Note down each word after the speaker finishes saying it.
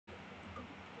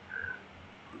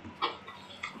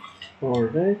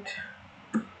Alright,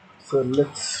 so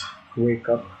let's wake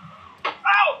up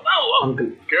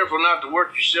Uncle. Careful not to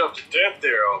work yourself to death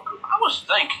there, Uncle. I was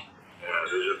thinking.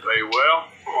 Does it pay well?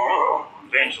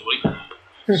 Eventually.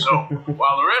 So,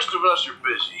 while the rest of us are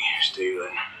busy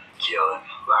stealing, killing,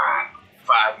 lying,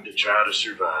 fighting to try to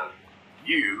survive,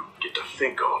 you get to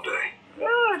think all day.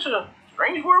 Yeah, it's a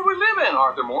strange world we live in,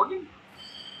 Arthur Morgan.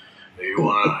 Do you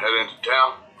want to head into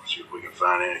town? See if we can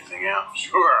find anything out?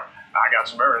 Sure. I got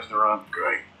some errands to run.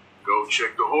 Great. Go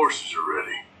check the horses are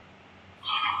ready.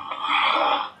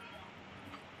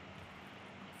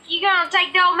 You gonna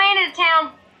take the old man into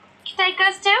town? You take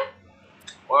us too?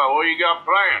 Well, what you got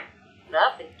planned?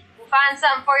 Nothing. We'll find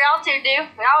something for y'all to do.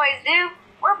 We always do.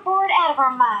 We're bored out of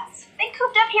our minds. Been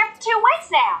cooped up here for 2 weeks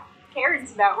now.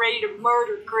 Karen's about ready to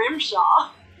murder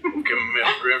Grimshaw. Can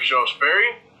Miss Grimshaw spare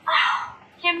you?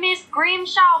 Can Miss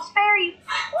Grimshaw spare you?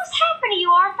 What's happened to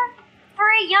you, Arthur?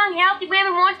 3 young, healthy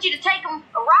women want you to take them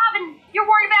robbing. You're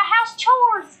worried about house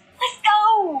chores. Let's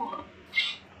go.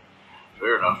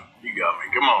 Fair enough. You got me.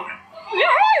 Come on.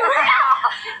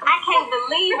 I can't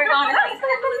believe we're going to see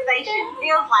civilization.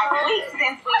 Feels like weeks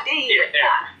since we did.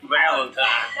 Yeah,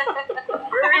 Valentine.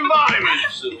 Very embodiment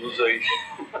of civilization.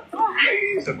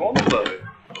 Please, I'm on the boat.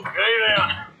 Okay, then.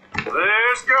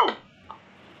 Let's go.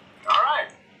 All right.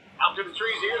 Out to the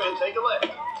trees here, then take a left.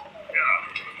 Yeah.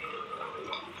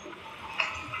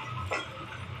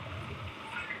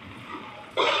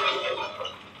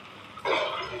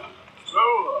 So,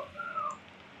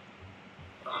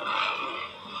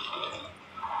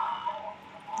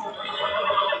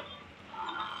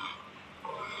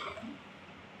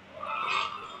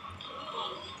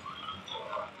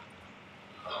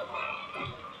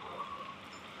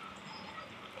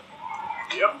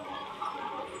 yep.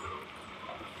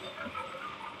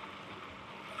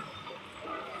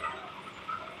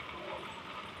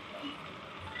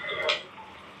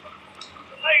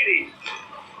 Ladies,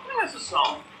 that's a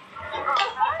song.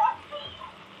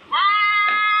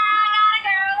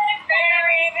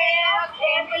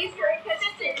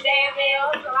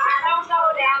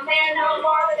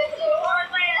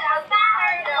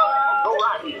 Go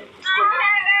right here.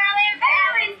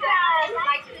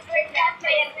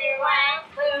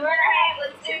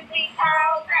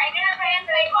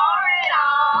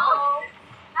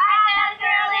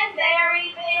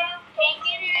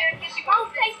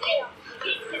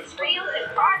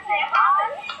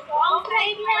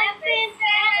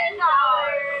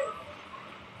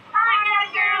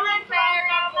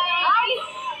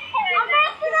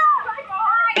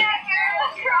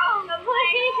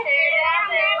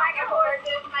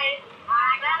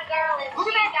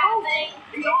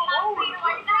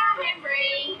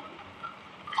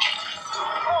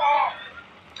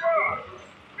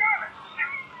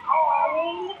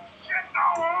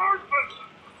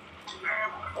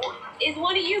 Is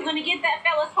one of you gonna get that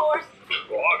fella's horse?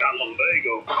 Well, I got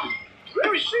lumbago.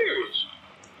 Very serious.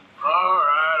 All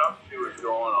right, I'll see what's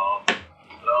going on.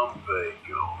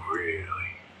 Lumbago, really.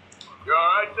 You all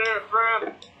right there,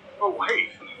 friend? Oh, hey,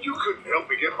 you couldn't help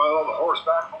me get my other horse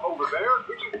back from over there,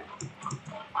 could you?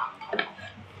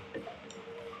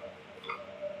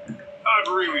 I'd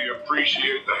really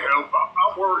appreciate the help.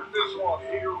 I'm worried this one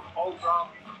here holds on.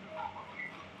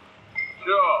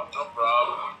 Sure, no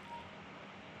problem.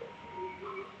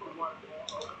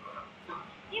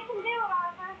 You can do it,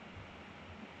 Arthur.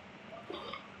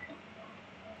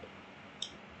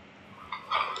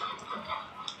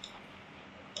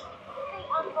 Hey,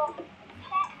 Uncle.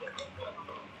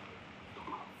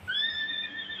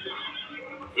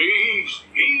 Easy,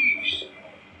 easy.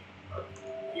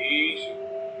 Easy.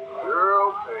 You're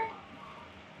okay.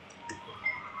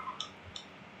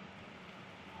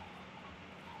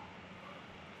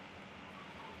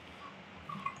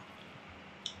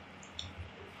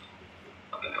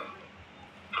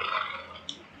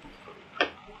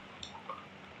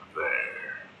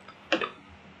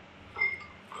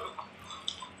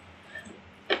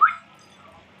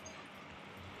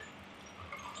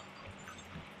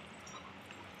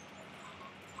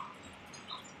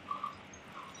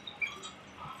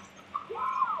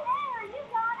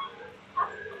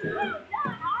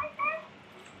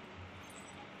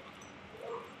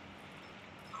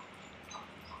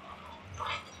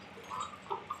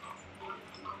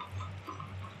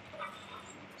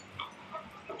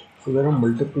 So there are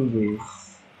multiple ways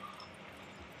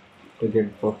to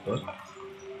get buffer.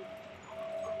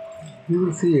 You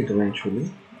will see it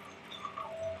eventually.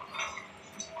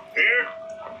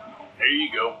 Here you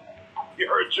go.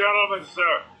 You're a gentleman,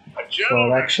 sir. A So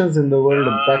gentleman. our actions in the world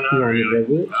impact you on a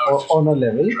level or on a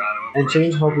level and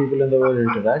change how people in the world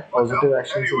interact. Positive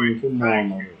actions will make you more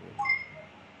honorable.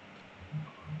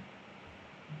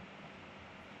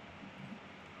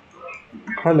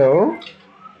 Hello.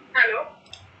 Hello.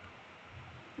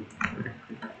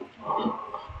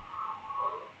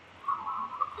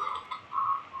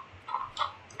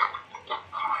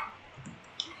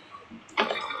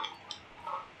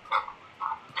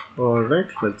 All right,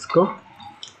 let's go.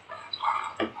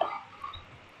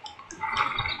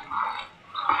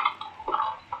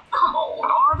 Come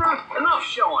on, Arthur. Enough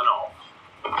showing off.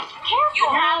 You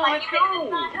sound like you've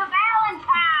been to the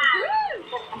Valentine.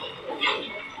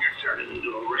 You're turning into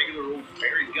a regular old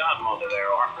fairy godmother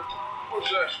there, Arthur. What's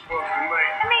that supposed to mean?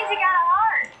 That means you got a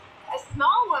heart. A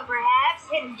small one, perhaps,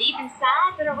 hidden deep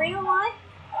inside, but a real one.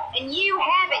 And you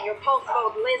have it, you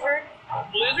pulse-bold lizard.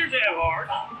 Lizards have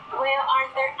hearts. Well,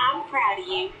 Arthur, I'm proud of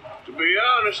you. To be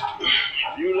honest,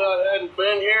 if you lot hadn't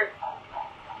been here,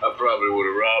 I probably would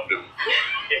have robbed him.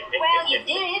 Well, you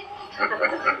did.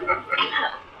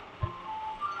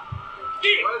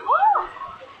 Woo!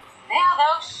 Now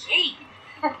those sheep.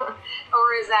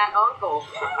 Or is that Uncle?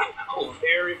 Oh,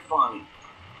 very funny.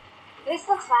 This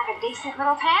looks like a decent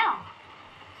little town.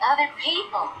 Other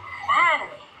people.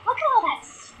 Finally. Look at all that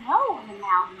snow in the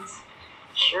mountains.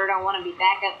 Sure don't want to be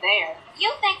back up there.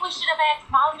 You think we should have asked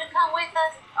Mom to come with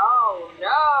us? Oh,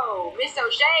 no. Miss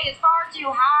O'Shea is far too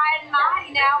high and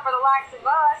mighty now for the likes of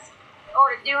us.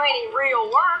 Or to do any real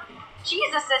work.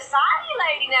 She's a society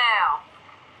lady now.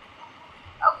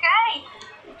 Okay.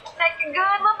 Take a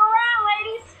good look around,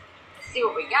 ladies. Let's see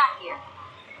what we got here.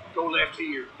 Go left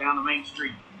here, down the main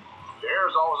street.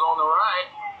 There's always on the right.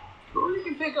 Sure, you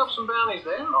can pick up some bounties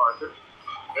there, Arthur.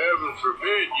 Heaven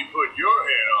forbid you put your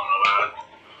head on the line.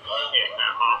 Yeah,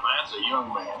 that's a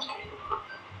young man's game.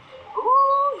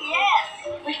 Ooh, yes.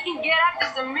 We can get up to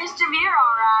some mischief here,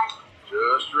 all right.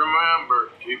 Just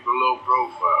remember, keep a low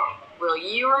profile. Will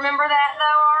you remember that,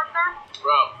 though, Arthur?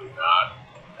 Probably not.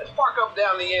 Let's park up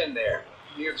down the end there,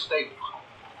 near the stable.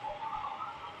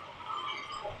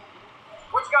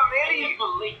 What's got me?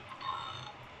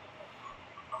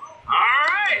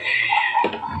 Alright.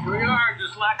 Here we are,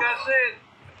 just like I said.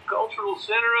 Cultural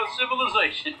center of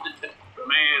civilization.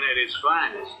 Man at his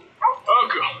finest.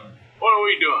 Uncle, what are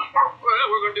we doing? Well,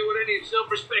 we're going to do what any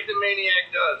self-respecting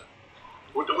maniac does.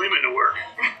 Put the women to work.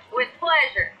 With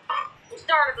pleasure. We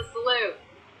start at the saloon.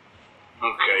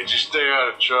 Okay, just stay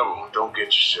out of trouble. Don't get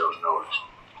yourselves noticed.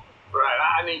 Right,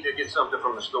 I need to get something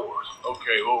from the stores.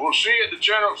 Okay, well, we'll see you at the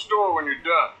general store when you're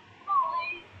done.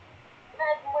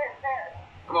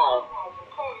 Come on.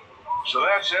 So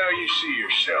that's how you see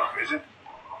yourself, is it?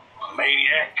 A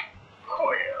maniac?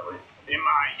 Well, in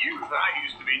my youth, I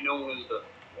used to be known as the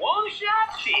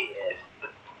one-shot kid.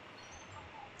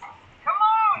 Come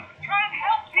on, try and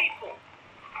help people.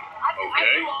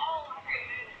 Okay.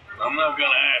 I'm not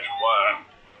gonna ask why.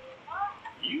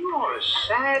 You are a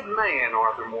sad man,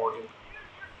 Arthur Morgan.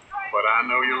 But I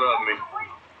know you love me.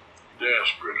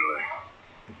 Desperately.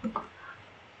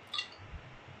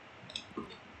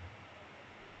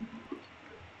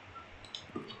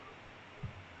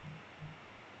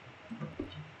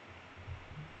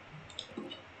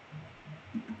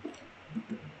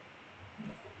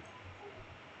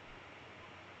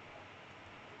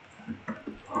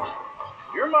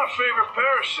 You're my favorite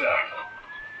parasite.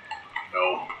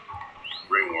 No,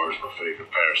 ringworm's my favorite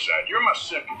parasite. You're my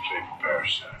second favorite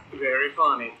parasite. Very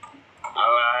funny. I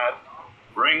lied.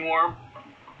 Ringworm,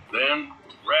 then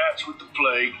rats with the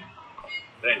plague,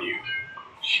 then you.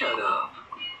 Shut up.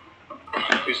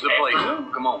 It's the place.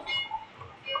 Come on.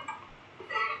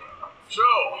 So,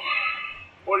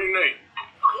 what do you need?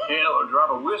 Hell, a drop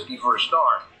of whiskey for a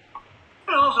start.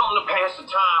 You know, something to pass the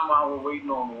time while we're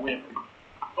waiting on the women.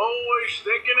 Always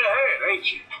thinking ahead, ain't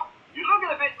you? You're looking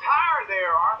a bit tired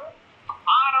there, Arthur.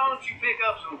 Why don't you pick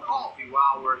up some coffee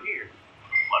while we're here?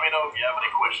 Let me know if you have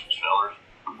any questions, fellers.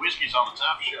 Whiskey's on the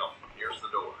top shelf. Here's the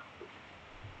door.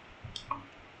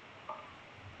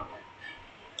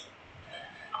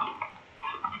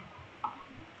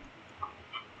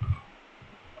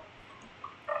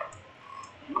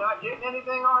 You not getting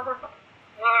anything, Arthur?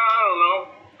 I don't know.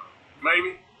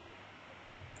 Maybe.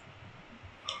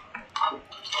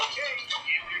 Okay,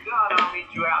 if you're done, I'll meet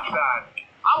you outside.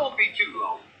 I won't be too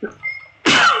long.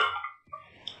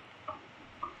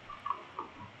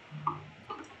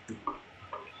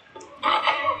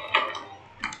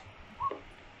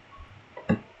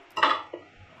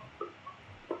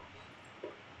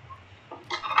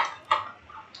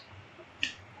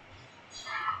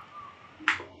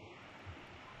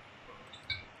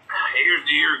 Here's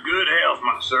to your good health,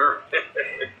 my sir.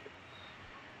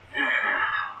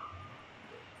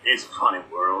 It's a funny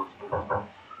world.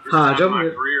 This हाँ, time जब in my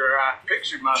career, I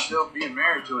pictured myself being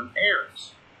married to an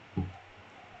heiress.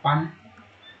 पानी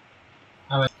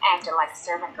Acted like a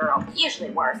servant girl. Usually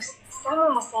works.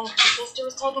 Someone was saying her sister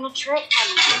was taking a trip from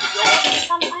New York to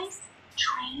someplace.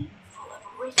 Train full of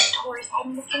rich tourists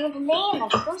heading to San Diego and then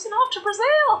cruising off to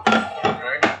Brazil.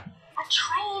 Okay. A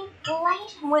train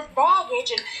laden with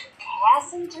baggage and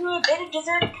passing through a bit of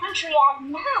deserted country at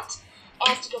night.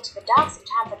 As to get to the docks in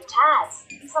time for the tides.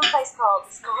 In some place called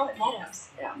Scarlet Meadows.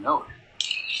 Yeah, I know it.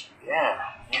 Yeah,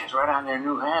 it's right on there,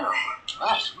 New Hanover.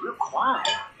 That's real quiet.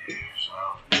 Yeah,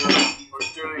 sounds good.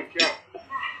 Where's Billy and Cat?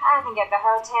 I think at the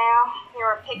hotel. They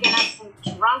were picking up some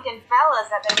drunken fellas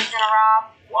that they was gonna rob.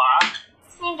 What?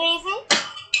 Seemed easy.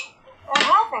 They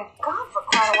have been gone for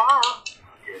quite a while.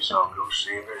 Guess I'll go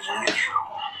see if there's any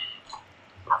trouble.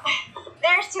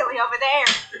 There's Tilly over there.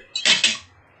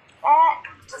 That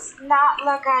does not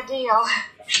look ideal.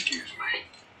 Excuse me.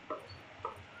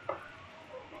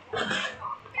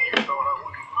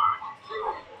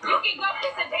 You can go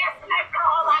kiss a damn snake for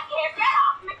all I care. Get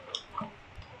off me!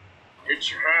 Get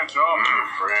your hands off me,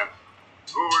 friend.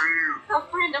 Who are you? A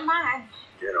friend of mine.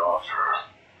 Get off her.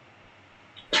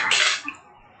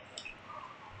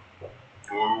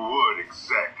 For what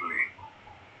exactly?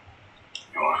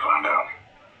 You want to find out?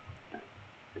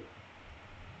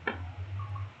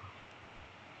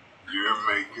 You're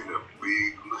making a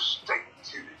big mistake,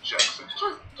 Tilly Jackson.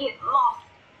 Just get lost.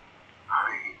 I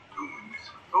ain't doing this.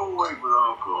 Go wait with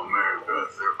Uncle and Mary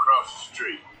Beth. They're across the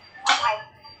street. Okay.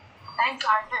 Thanks,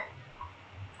 Arthur.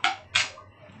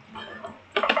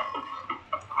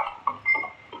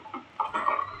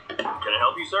 Can I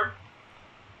help you, sir?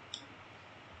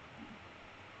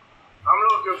 I'm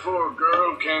looking for a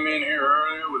girl who came in here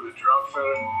earlier with a drunk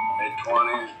fella,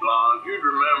 mid-20s, blonde. You'd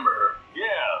remember her.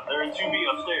 Yeah, they're in 2B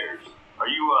upstairs. Are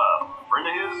you a friend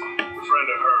of his? A friend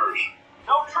of hers.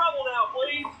 No trouble now,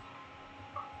 please.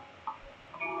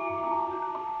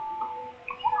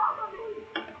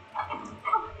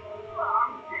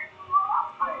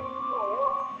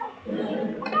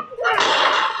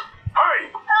 Hey!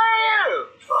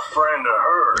 A friend of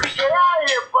hers. Get out of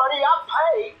here, buddy. I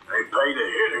paid. They paid to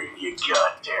hit her, you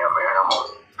goddamn animal.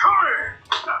 Come here!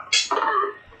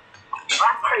 I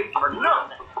paid for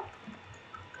nothing.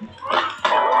 Who's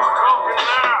talking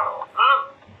now? Huh?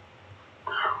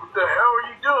 What the hell are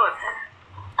you doing here?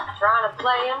 Trying to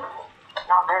play him?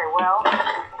 Not very well.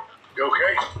 You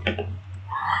okay?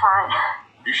 Fine.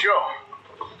 You sure?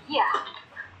 Yeah.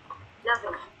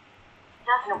 Nothing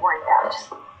to worry about.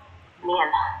 Just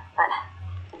men. But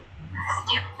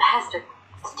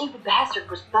stupid bastard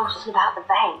was boasting about the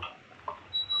bank.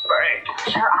 Bank?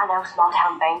 Sure, I know small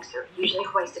town banks are usually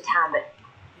a waste of time, but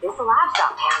this is a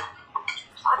livestock town.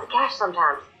 There's lots of cash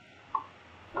sometimes.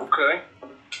 Okay.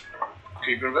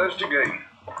 Keep investigating.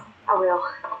 I will.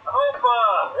 I hope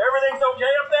everything's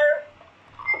okay up there.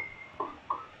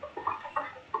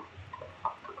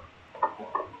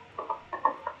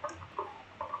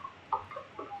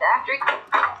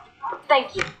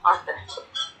 Thank you, Arthur.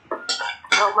 I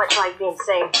don't much like being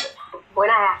saved, but when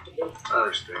I have to be. I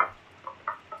understand.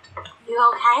 You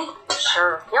okay?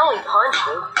 Sure. He only punched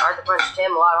me. Arthur punched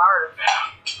him a lot harder.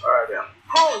 All right, then.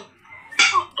 Hey,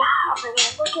 that guy over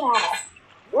there looking at us.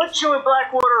 Weren't you in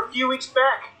Blackwater a few weeks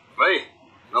back? Me?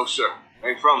 No, sir.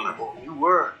 Ain't from there. You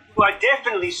were. Well, I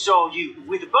definitely saw you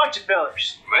with a bunch of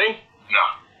fellers. Me? No.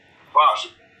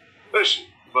 Possible. Listen,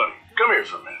 buddy, come here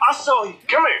for a minute. I saw you.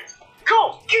 Come here. Come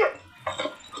on, get it.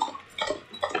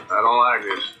 I don't like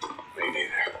this. Me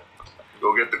neither.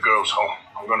 Go get the girls home.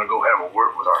 I'm gonna go have a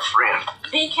word with our friend.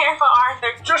 Be careful,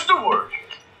 Arthur. Just a word.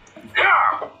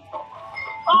 Yeah!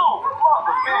 Oh,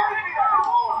 mother, man.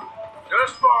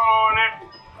 Just following it.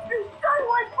 You stay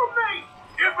away from me.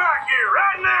 Get back here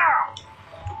right now!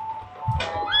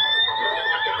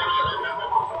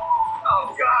 Oh,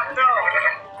 God, no.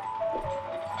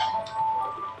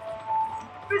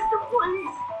 Mister,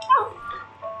 please. I'm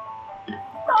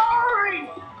sorry.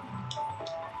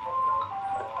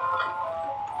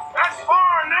 That's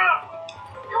far enough!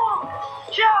 Come on.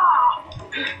 Yeah.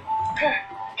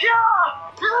 Yeah.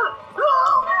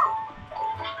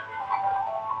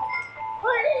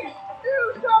 Please, do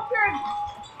something.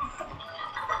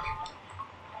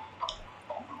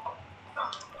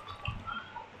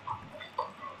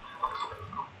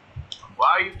 Why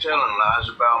are you telling lies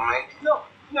about me? No.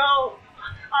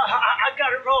 I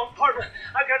got it wrong, partner.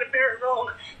 I got it very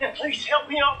wrong. Now, please help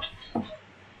me out.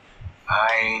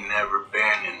 I ain't never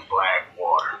been in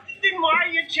Blackwater. Then why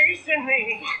are you chasing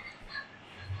me?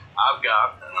 I've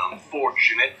got an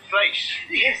unfortunate face.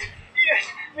 Yes,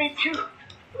 me too.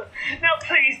 Now,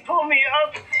 please pull me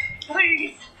up.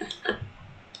 Please.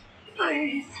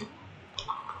 Please.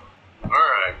 All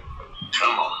right,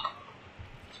 come on.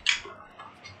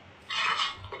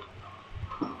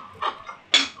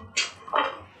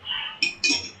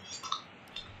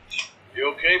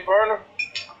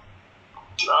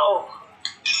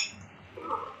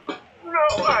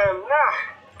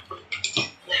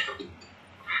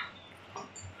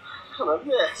 of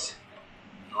this.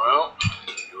 Well,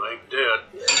 you ain't dead.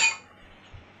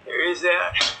 There is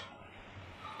that.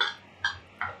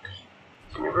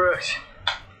 Jimmy Brooks.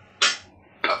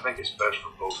 I think it's best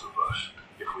for both of us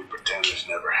if we pretend this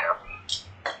never happened.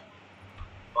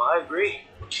 Well, I agree.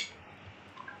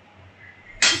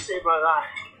 You saved my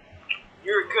life.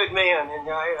 You're a good man, and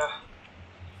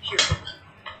here.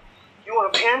 You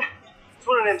want a pen? It's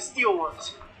one of them steel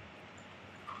ones.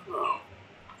 Oh.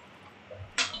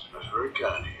 That's very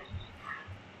kind of you.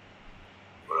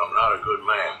 But I'm not a good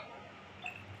man,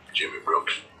 Jimmy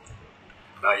Brooks.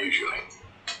 Not usually.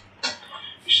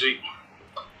 You see,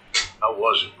 I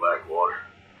was in Blackwater.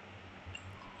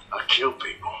 I killed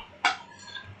people.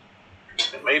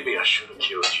 And maybe I should have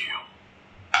killed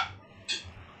you.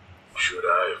 Should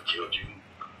I have killed you,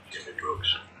 Jimmy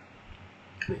Brooks?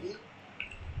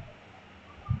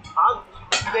 I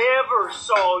never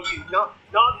saw you. Not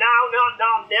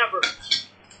now, never.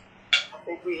 I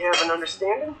think we have an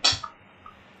understanding.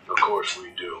 Of course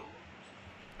we do.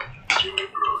 Jimmy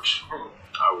Brooks.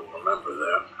 I will remember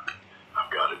that.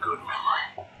 I've got a good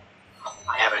memory.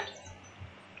 I haven't.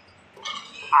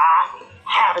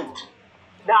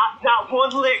 Not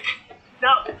one lick.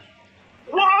 Not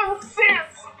 1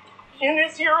 cent in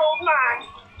this here old mine.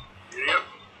 Yep.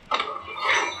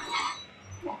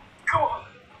 Come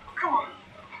on.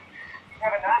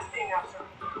 Have a nice day now, sir.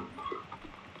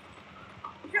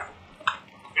 Yeah.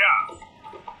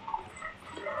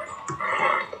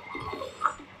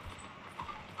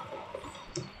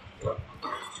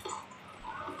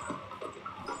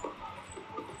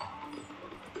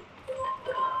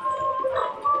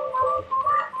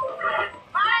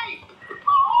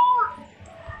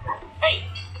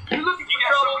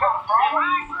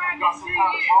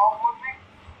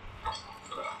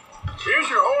 Here's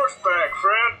your horseback,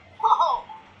 friend. Oh,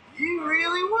 you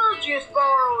really were just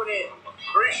borrowing it.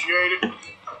 Appreciate it.